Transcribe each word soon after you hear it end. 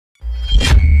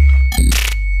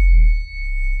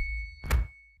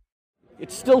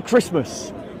It's still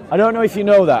Christmas. I don't know if you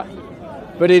know that,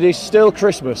 but it is still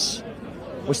Christmas.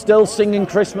 We're still singing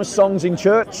Christmas songs in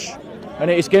church, and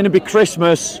it is going to be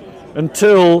Christmas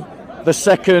until the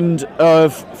 2nd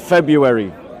of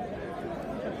February.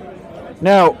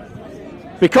 Now,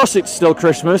 because it's still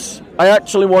Christmas, I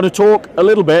actually want to talk a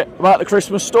little bit about the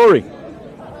Christmas story.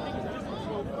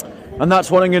 And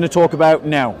that's what I'm going to talk about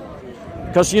now.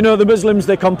 Because, you know, the Muslims,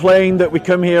 they complain that we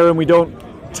come here and we don't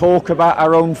talk about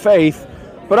our own faith.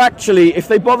 But actually, if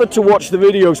they bothered to watch the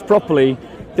videos properly,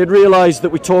 they'd realise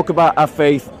that we talk about our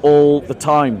faith all the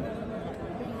time.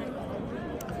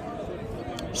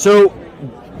 So,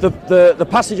 the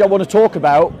passage I want to talk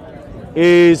about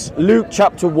is Luke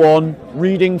chapter 1,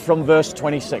 reading from verse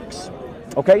 26.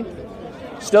 Okay?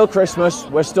 Still Christmas,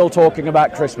 we're still talking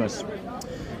about Christmas.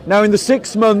 Now in the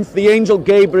 6th month, the angel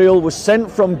Gabriel was sent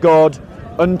from God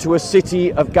unto a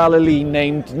city of Galilee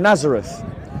named Nazareth,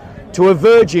 to a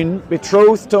virgin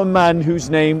betrothed to a man whose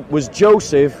name was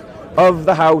Joseph, of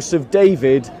the house of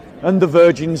David, and the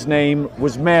virgin's name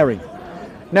was Mary.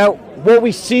 Now, what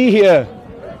we see here,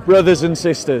 brothers and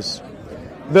sisters,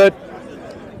 that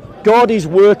God is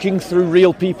working through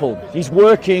real people. He's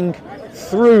working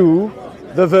through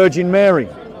the Virgin Mary,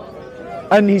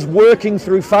 and He's working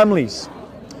through families.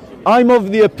 I'm of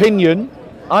the opinion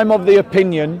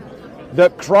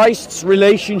that Christ's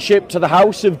relationship to the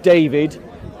house of David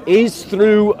is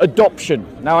through adoption.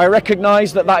 Now, I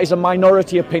recognize that that is a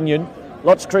minority opinion.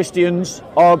 Lots of Christians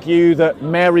argue that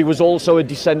Mary was also a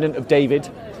descendant of David.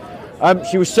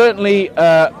 She was certainly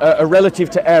a relative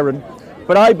to Aaron,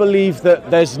 but I believe that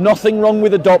there's nothing wrong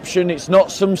with adoption. It's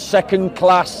not some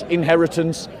second-class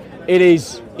inheritance. It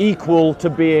is equal to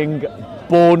being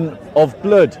born of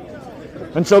blood.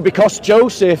 And so because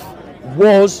Joseph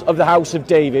was of the house of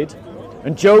David,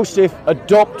 and Joseph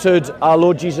adopted our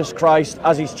Lord Jesus Christ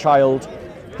as his child,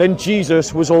 then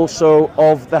Jesus was also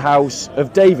of the house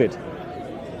of David.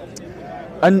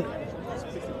 And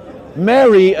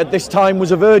Mary at this time was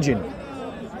a virgin.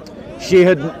 She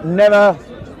had never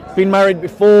been married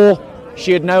before.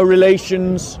 She had no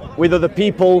relations with other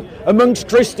people. Amongst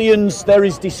Christians, there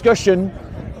is discussion,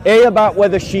 about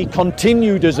whether she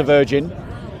continued as a virgin,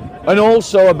 and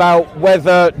also about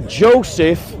whether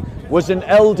Joseph was an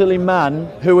elderly man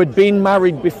who had been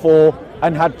married before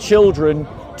and had children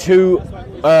to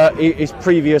his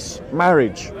previous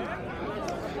marriage.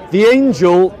 The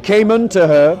angel came unto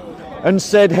her and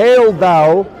said, Hail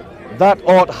thou that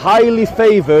art highly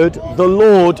favoured, the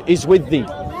Lord is with thee.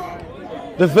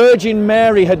 The Virgin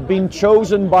Mary had been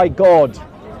chosen by God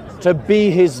to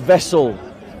be his vessel,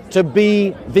 to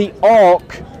be the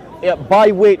ark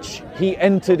by which he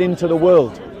entered into the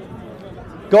world.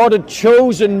 God had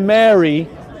chosen Mary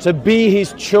to be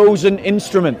his chosen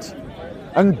instrument.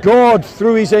 And God,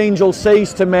 through his angel,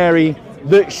 says to Mary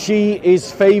that she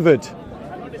is favoured.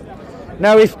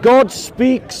 Now, if God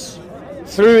speaks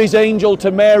through his angel to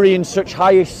Mary in such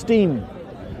high esteem,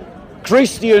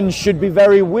 Christians should be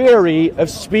very wary of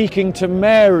speaking to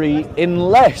Mary in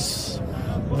less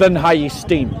than high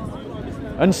esteem.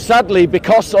 And sadly,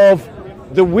 because of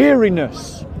the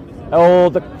weariness or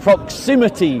the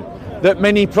proximity that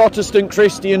many Protestant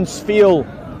Christians feel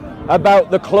about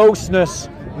the closeness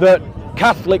that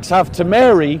Catholics have to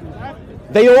Mary,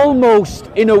 they almost,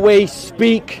 in a way,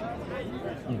 speak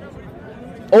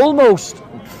almost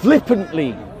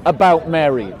flippantly about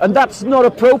Mary, and that's not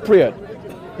appropriate.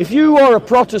 If you are a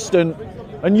Protestant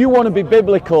and you want to be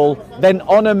biblical, then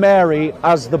honour Mary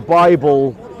as the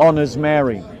Bible honours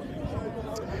Mary.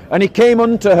 And he came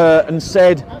unto her and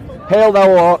said, Hail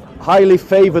thou art highly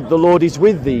favoured, the Lord is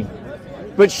with thee.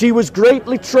 But she was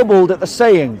greatly troubled at the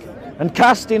saying, and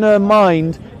cast in her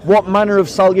mind what manner of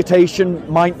salutation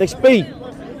might this be.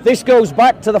 This goes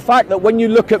back to the fact that when you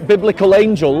look at biblical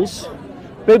angels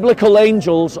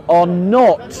are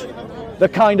not the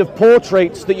kind of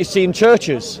portraits that you see in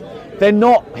churches. They're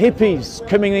not hippies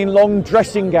coming in long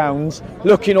dressing gowns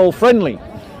looking all friendly.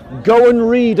 Go and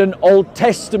read an Old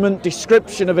Testament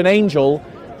description of an angel.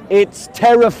 It's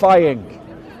terrifying.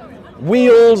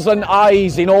 Wheels and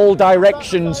eyes in all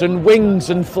directions, and wings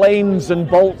and flames and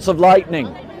bolts of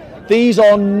lightning. These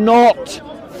are not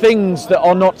things that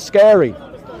are not scary.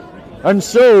 And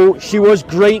so she was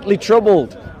greatly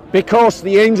troubled, because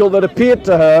the angel that appeared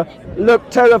to her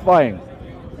looked terrifying.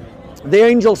 The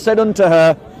angel said unto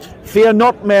her, Fear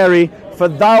not, Mary, for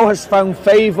thou hast found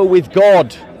favour with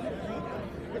God.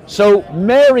 So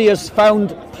Mary has found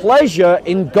pleasure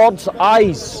in God's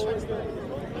eyes.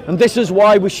 And this is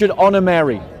why we should honour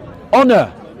Mary.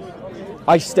 Honour,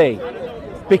 I say,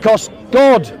 because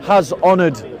God has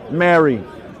honoured Mary.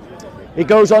 It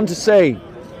goes on to say,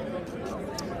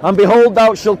 And behold,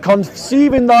 thou shalt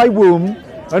conceive in thy womb,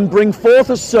 and bring forth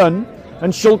a son,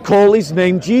 and shall call his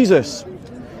name Jesus.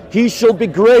 He shall be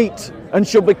great, and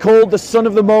shall be called the Son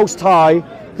of the Most High.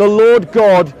 The Lord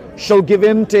God shall give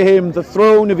unto him the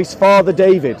throne of his father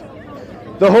David.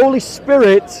 The Holy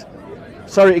Spirit,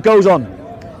 it goes on.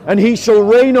 And he shall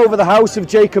reign over the house of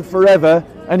Jacob forever,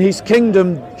 and his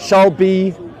kingdom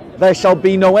there shall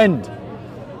be no end.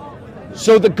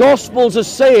 So the Gospels are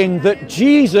saying that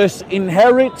Jesus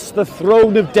inherits the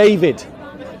throne of David.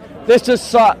 This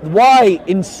is why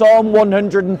in Psalm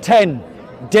 110,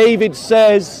 David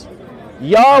says,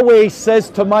 Yahweh says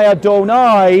to my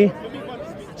Adonai,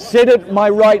 sit at my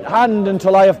right hand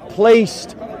until I have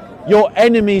placed your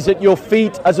enemies at your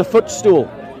feet as a footstool.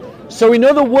 So in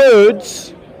other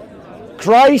words,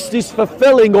 Christ is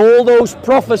fulfilling all those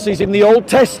prophecies in the Old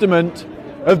Testament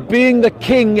of being the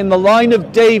king in the line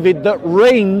of David that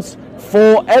reigns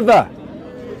forever.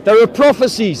 There are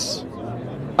prophecies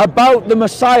about the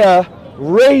Messiah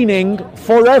reigning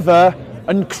forever,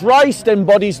 and Christ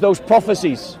embodies those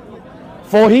prophecies.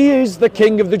 For he is the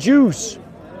King of the Jews.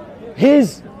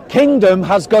 His kingdom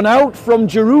has gone out from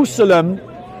Jerusalem,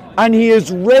 and he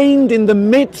has reigned in the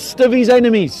midst of his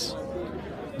enemies.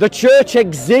 The church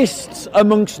exists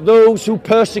amongst those who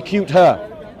persecute her.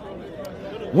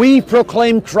 We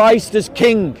proclaim Christ as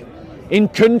king in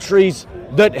countries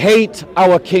that hate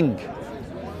our king.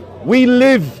 We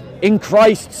live in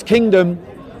Christ's kingdom,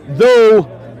 though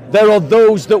there are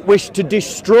those that wish to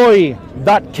destroy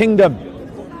that kingdom.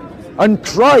 And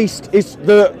Christ is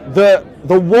the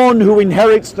one who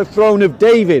inherits the throne of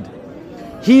David.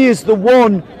 He is the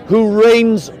one who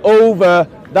reigns over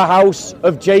the house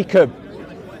of Jacob.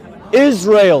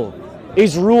 Israel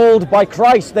is ruled by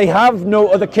Christ. They have no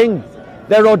other king.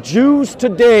 There are Jews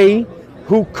today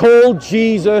who call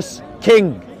Jesus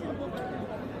king.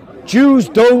 Jews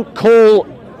don't call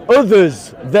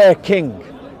others their king.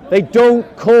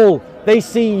 They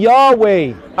see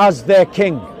Yahweh as their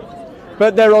king.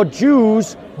 But there are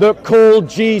Jews that call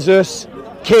Jesus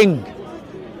king.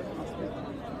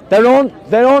 They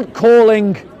aren't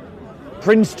calling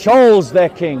Prince Charles their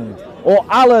king or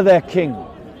Allah their king.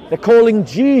 They're calling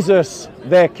Jesus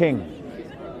their king.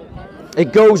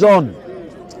 It goes on.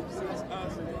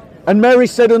 And Mary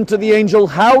said unto the angel,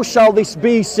 how shall this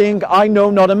be, seeing I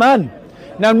know not a man?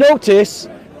 Now notice,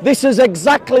 this is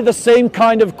exactly the same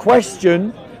kind of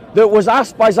question that was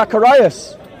asked by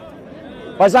Zacharias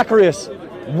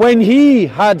when he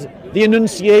had the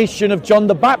annunciation of John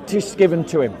the Baptist given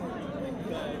to him.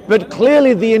 But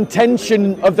clearly the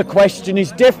intention of the question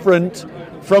is different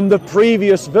from the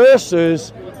previous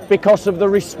verses because of the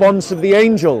response of the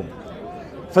angel.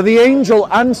 For the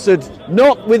angel answered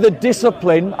not with a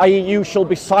discipline, i.e. you shall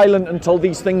be silent until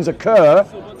these things occur.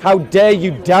 How dare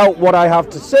you doubt what I have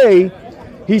to say?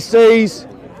 He says,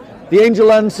 the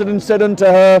angel answered and said unto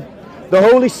her, the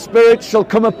Holy Spirit shall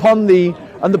come upon thee,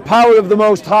 and the power of the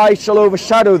Most High shall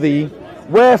overshadow thee.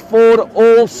 Wherefore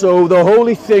also the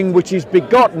holy thing which is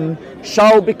begotten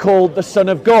shall be called the Son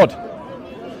of God.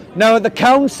 Now at the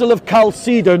Council of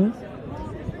Chalcedon,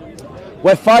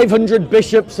 where 500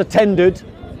 bishops attended,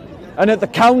 and at the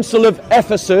Council of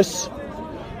Ephesus,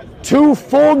 two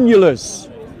formulas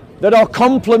that are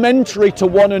complementary to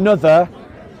one another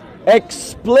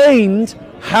explained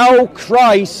how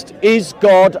Christ is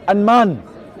God and man.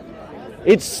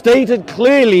 It's stated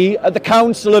clearly at the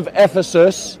Council of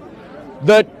Ephesus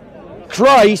that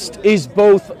Christ is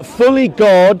both fully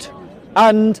God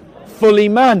and fully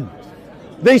man.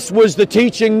 This was the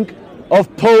teaching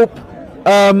of Pope,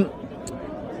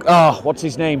 what's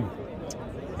his name?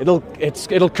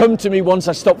 It'll come to me once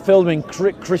I stop filming.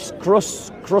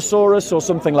 Chrysaorus or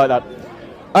something like that.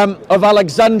 Of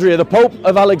Alexandria, the Pope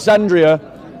of Alexandria,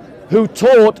 who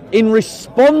taught in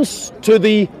response to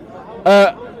the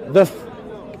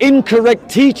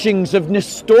incorrect teachings of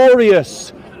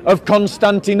Nestorius of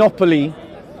Constantinople,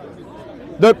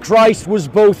 that Christ was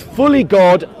both fully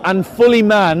God and fully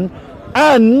man,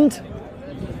 and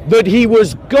that he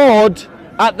was God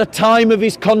at the time of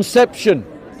his conception.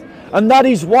 And that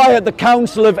is why at the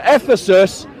Council of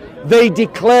Ephesus they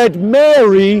declared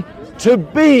Mary to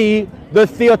be the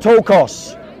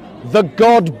Theotokos, the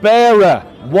God-bearer.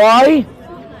 Why?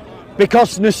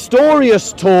 Because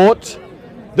Nestorius taught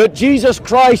that Jesus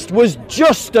Christ was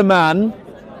just a man,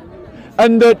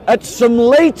 and that at some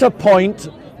later point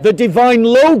the divine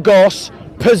Logos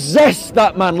possessed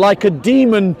that man like a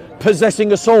demon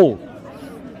possessing a soul.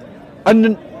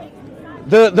 And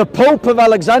the Pope of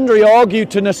Alexandria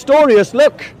argued to Nestorius,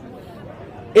 look,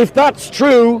 if that's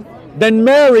true, then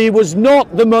Mary was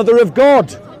not the mother of God.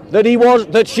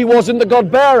 that she wasn't the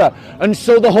God bearer. And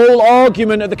so the whole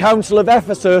argument at the Council of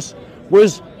Ephesus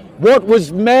was, what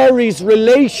was Mary's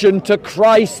relation to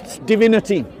Christ's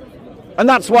divinity? And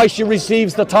that's why she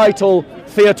receives the title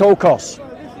Theotokos.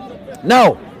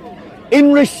 Now,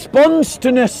 in response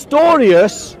to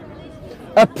Nestorius,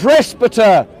 a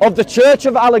presbyter of the Church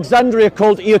of Alexandria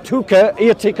called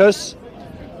Eutychus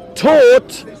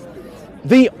taught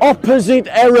the opposite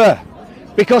error,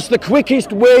 because the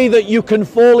quickest way that you can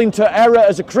fall into error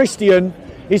as a Christian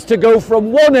is to go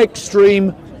from one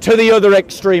extreme to the other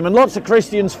extreme, and lots of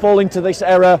Christians fall into this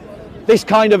error, this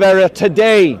kind of error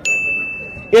today.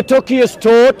 Eutychus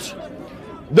taught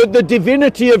that the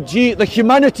divinity of the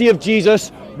humanity of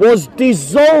Jesus was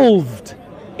dissolved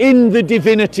in the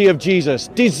divinity of Jesus,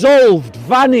 dissolved,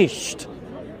 vanished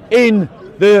in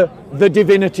the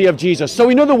divinity of Jesus. So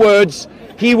in other words,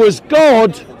 he was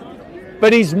God,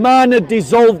 but his man had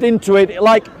dissolved into it.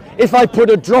 Like if I put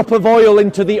a drop of oil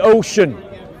into the ocean,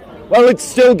 well, it's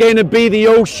still going to be the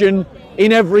ocean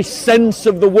in every sense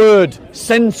of the word.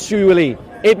 Sensually,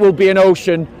 it will be an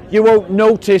ocean. You won't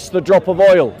notice the drop of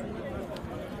oil.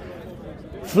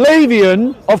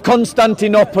 Flavian of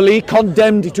Constantinople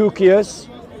condemned Eutychus,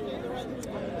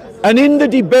 and in the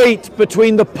debate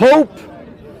between the Pope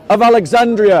of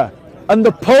Alexandria and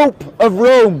the Pope of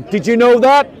Rome, did you know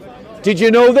that? Did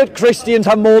you know that Christians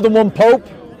have more than one Pope?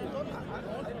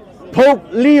 Pope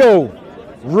Leo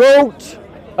wrote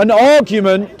an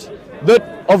argument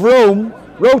of Rome,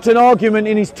 wrote an argument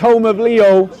in his Tome of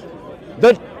Leo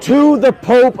that to the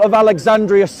Pope of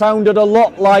Alexandria sounded a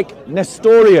lot like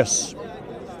Nestorius.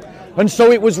 And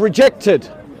so it was rejected.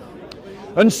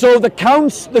 And so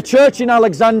the church in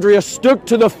Alexandria stuck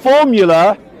to the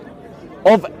formula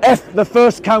of the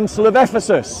First Council of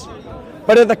Ephesus.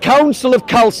 But at the Council of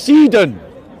Chalcedon,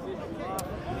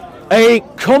 a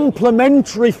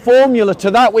complementary formula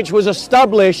to that which was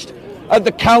established at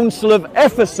the Council of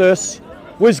Ephesus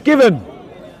was given.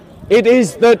 It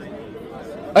is that,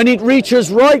 and it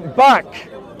reaches right back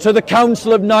to the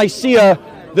Council of Nicaea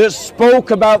that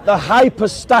spoke about the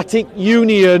hypostatic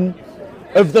union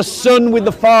of the Son with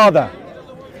the Father.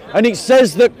 And it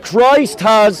says that Christ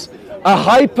has a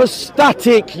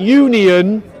hypostatic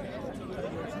union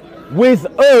with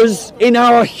us in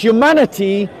our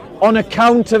humanity on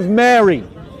account of Mary,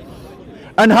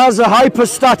 and has a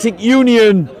hypostatic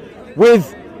union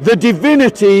with the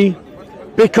divinity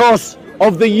because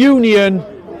of the union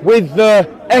with the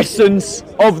essence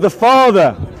of the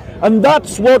Father. And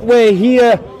that's what we're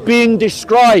here being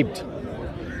described.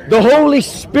 The Holy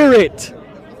Spirit,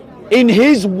 in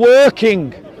his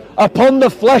working upon the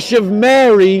flesh of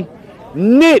Mary,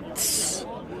 knits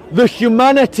the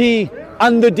humanity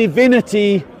and the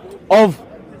divinity of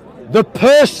the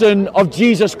person of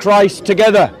Jesus Christ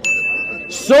together,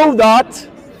 so that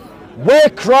where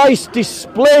Christ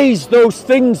displays those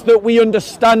things that we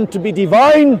understand to be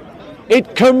divine,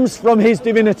 it comes from his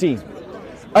divinity.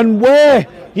 And where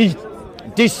he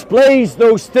displays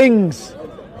those things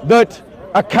that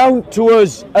account to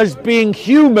us as being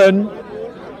human,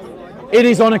 it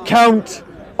is on account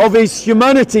of his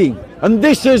humanity. And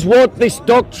this is what this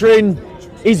doctrine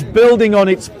is building on.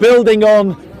 It's building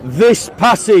on this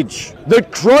passage,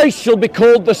 that Christ shall be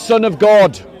called the Son of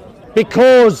God,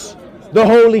 because the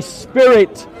Holy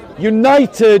Spirit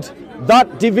united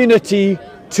that divinity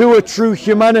to a true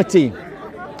humanity.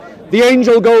 The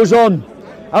angel goes on,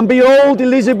 and behold,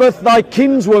 Elizabeth, thy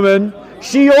kinswoman,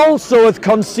 she also hath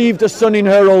conceived a son in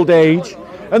her old age,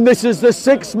 and this is the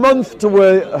 6th month to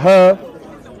her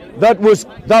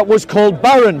that was called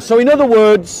barren. So in other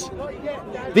words,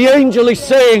 the angel is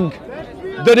saying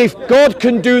that if God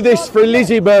can do this for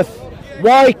Elizabeth,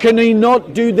 why can he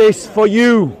not do this for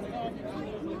you?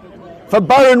 If a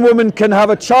barren woman can have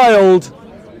a child,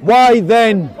 why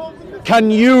then can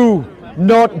you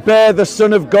not bear the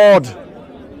Son of God?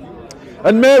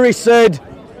 And Mary said,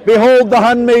 behold the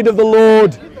handmaid of the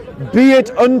Lord, be it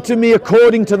unto me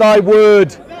according to thy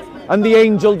word. And the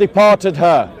angel departed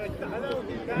her.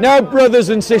 Now, brothers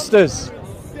and sisters,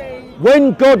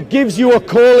 when God gives you a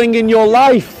calling in your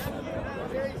life,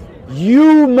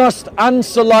 you must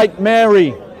answer like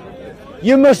Mary.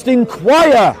 You must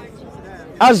inquire,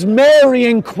 as Mary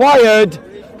inquired,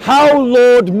 how,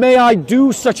 Lord, may I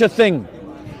do such a thing?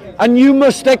 And you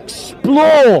must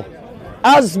explore,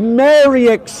 as Mary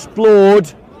explored,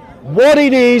 what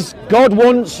it is God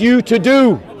wants you to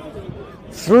do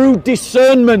through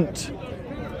discernment,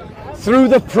 through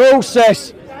the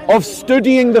process of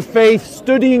studying the faith,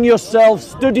 studying yourself,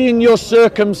 studying your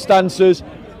circumstances,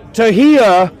 to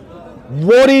hear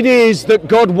what it is that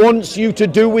God wants you to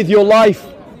do with your life.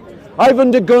 I've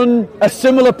undergone a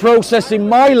similar process in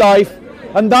my life,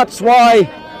 and that's why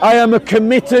I am a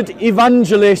committed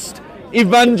evangelist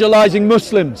evangelizing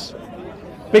Muslims,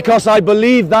 because I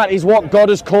believe that is what God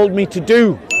has called me to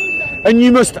do. And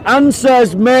you must answer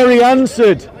as Mary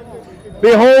answered,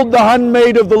 "Behold the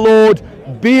handmaid of the Lord,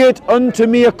 be it unto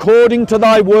me according to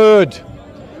thy word."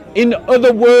 In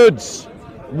other words,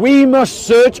 we must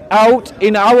search out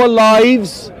in our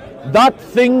lives that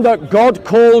thing that God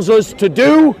calls us to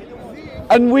do,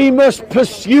 and we must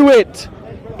pursue it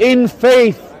in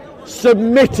faith,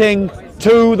 submitting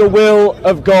to the will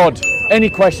of God. Any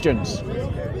questions?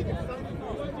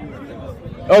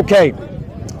 Okay,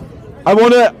 I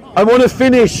want to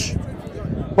finish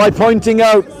by pointing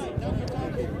out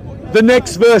the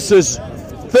next verses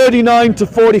 39 to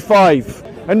 45.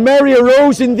 "And Mary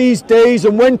arose in these days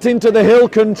and went into the hill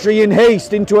country in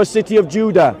haste into a city of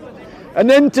Judah,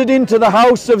 and entered into the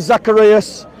house of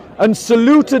Zacharias, and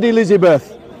saluted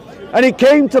Elizabeth. And it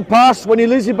came to pass, when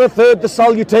Elizabeth heard the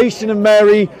salutation of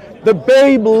Mary, the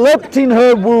babe leapt in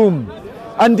her womb,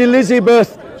 and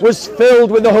Elizabeth was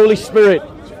filled with the Holy Spirit."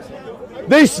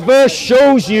 This verse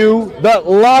shows you that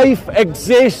life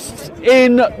exists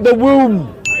in the womb.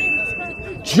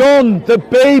 John, the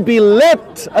baby,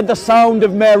 leapt at the sound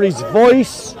of Mary's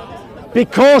voice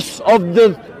because of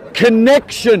the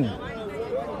connection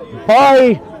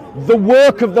by the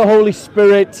work of the Holy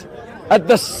Spirit at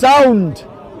the sound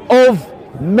of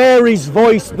Mary's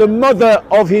voice, the mother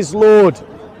of his Lord.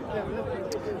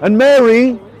 And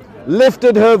Mary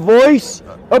lifted her voice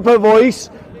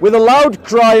with a loud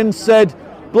cry and said,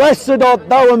 "Blessed art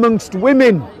thou amongst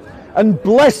women, and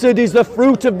blessed is the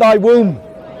fruit of thy womb."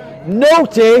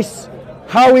 Notice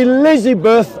how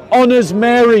Elizabeth honors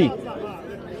Mary.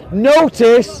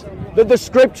 Notice that the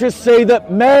scriptures say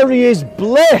that Mary is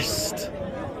blessed,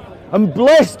 and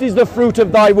blessed is the fruit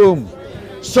of thy womb.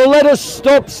 So let us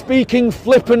stop speaking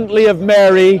flippantly of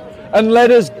Mary, and let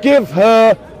us give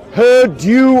her her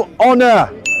due honor.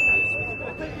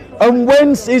 And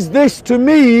whence is this to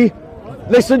me?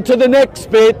 Listen to the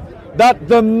next bit, that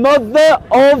the mother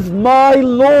of my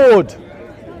Lord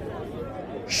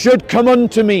should come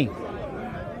unto me.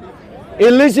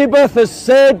 Elizabeth has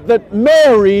said that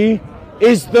Mary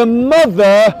is the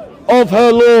mother of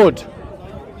her Lord.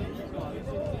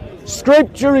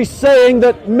 Scripture is saying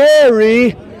that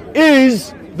Mary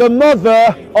is the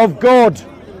mother of God.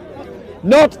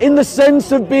 Not in the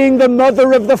sense of being the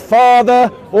mother of the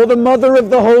Father or the mother of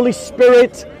the Holy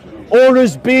Spirit, or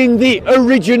as being the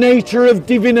originator of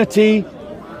divinity,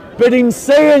 but in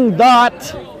saying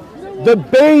that the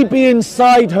baby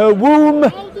inside her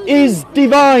womb is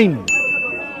divine.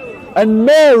 And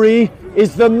Mary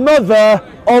is the mother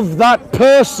of that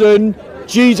person,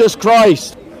 Jesus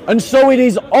Christ. And so it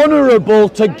is honorable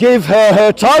to give her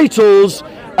her titles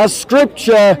as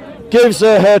Scripture gives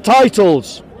her her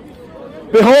titles.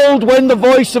 "Behold, when the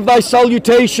voice of thy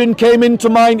salutation came into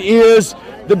mine ears,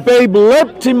 the babe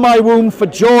leapt in my womb for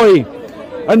joy.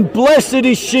 And blessed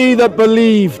is she that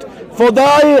believed, for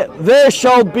there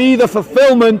shall be the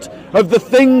fulfillment of the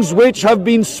things which have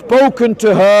been spoken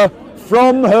to her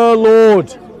from her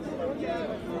Lord."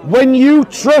 When you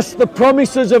trust the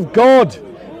promises of God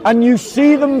and you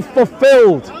see them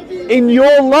fulfilled in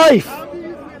your life,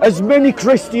 as many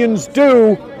Christians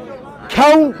do,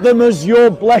 count them as your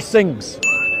blessings.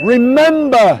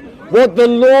 Remember what the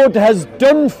Lord has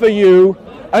done for you,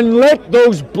 and let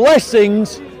those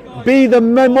blessings be the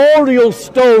memorial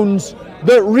stones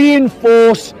that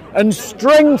reinforce and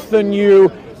strengthen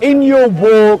you in your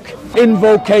walk in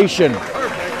vocation.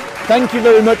 Thank you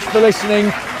very much for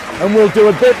listening, and we'll do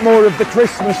a bit more of the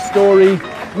Christmas story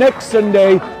next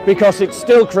Sunday, because it's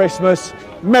still Christmas.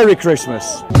 Merry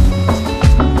Christmas.